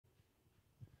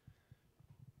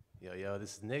Yo,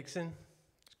 this is Nixon.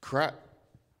 Cracc.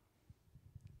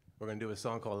 We're gonna do a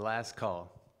song called Last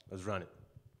Call. Let's run it.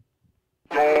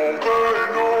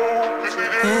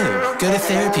 Go to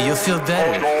therapy, you'll feel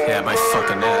better. Yeah, my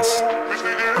fucking ass.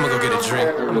 I'ma go get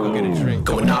a drink.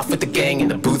 Going off with the gang in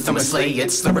the booth, I'ma slay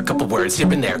it. Slur a couple words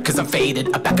here and there, cause I'm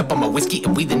faded. I back up on my whiskey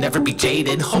and weed and never be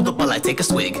jaded. Hold up while I take a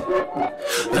swig.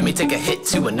 Let me take a hit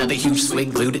to another huge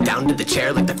swig. Glued it down to the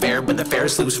chair like the fair, when the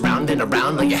fair's loose. Round and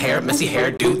around like your hair, messy hair,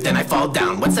 dude. Then I fall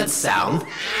down. What's that sound?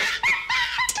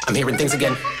 I'm hearing things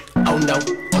again. Oh no,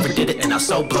 overdid it and now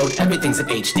so blowed. Everything's in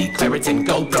HD, Claritin,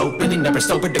 GoPro. Really never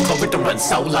sobered to Clover to run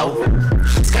solo.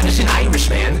 Scottish and Irish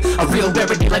man, a real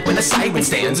rarity like when a siren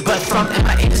stands. But from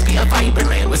MIA to be a vibrant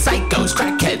land with psychos,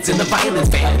 crackheads, and the violence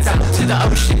fans. Out to the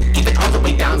ocean, even all the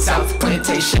way down south.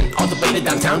 Plantation, all the way to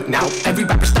downtown. Now every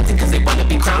rapper stunting cause they wanna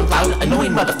be crowned loud.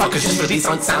 Annoying motherfuckers just release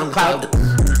on SoundCloud.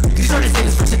 These artists ain't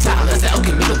as versatile as the El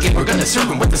Camino get. We're gonna serve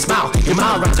them with a smile. Your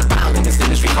mile rounds are wild in this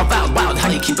industry. How wild, how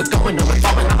do you keep it going? No one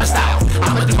falling on my style.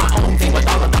 I'ma do my own thing with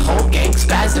all of the whole gang.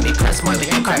 Spaz and me, press Marley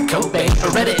and Cracc Cobain.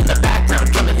 Beretta in the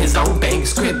background, drumming his own bang.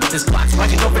 Script with his clocks,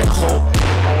 watching over the whole.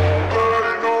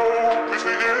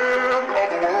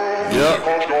 Yep.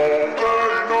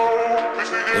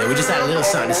 Yeah, we just had a little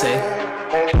something to say.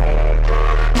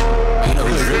 You know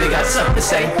who's really got something to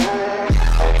say?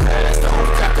 That's the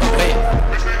homie Cracc Cobain.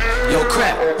 Yo,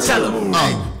 Cracc, tell him.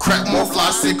 Cracc more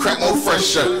fly, say Cracc more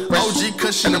fresher. OG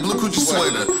cushion, a blue Gucci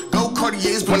sweater. Go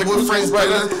Cartiers, when the good friends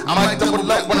better. I might double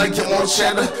up when I get more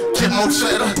cheddar. Get more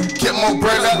cheddar, get more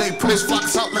bread up. Make Prince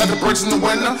flocks out like the birds in the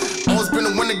winter. Always been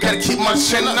a winner, gotta keep my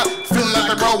chin up. Feeling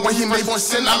like the road when he made one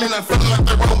sin. I mean, I'm feeling like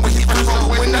the road when he first on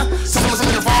the winner. Someone's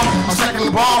in the ball, I'm stacking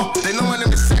the ball. They know I'm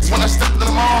in the sex when I step in the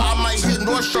mall. I might hit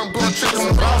Nordstrom, doing tricks on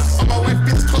the boss. On my way,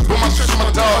 feet is close, but my church on my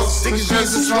dogs. Sticking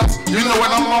jeans and trunks, you know what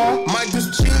I'm on. Might do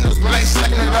some chinos, but I ain't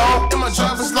slacking it all. In my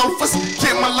driver's loafers,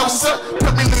 get my lows up.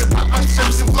 Put me in the pop, my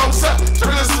chips and flows up.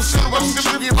 Turn us some shit, watch the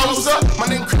shit get blows up. My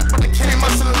name Cracc, but I came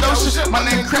muscle and doja. My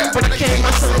name Cracc, but I came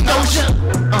muscle and doja.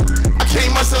 I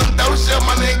came muscle and doja.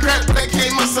 My name Cracc, but I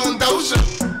came muscle and doja.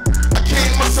 I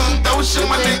came muscle and doja.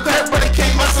 My name Cracc, but I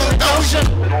came muscle and doja.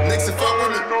 Next and fuck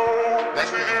with me.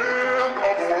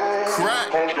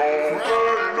 Cracc.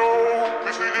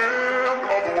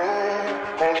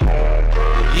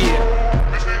 Yeah.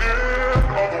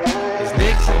 It's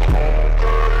Nixon.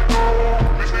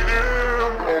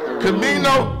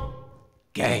 Camino.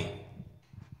 Gang.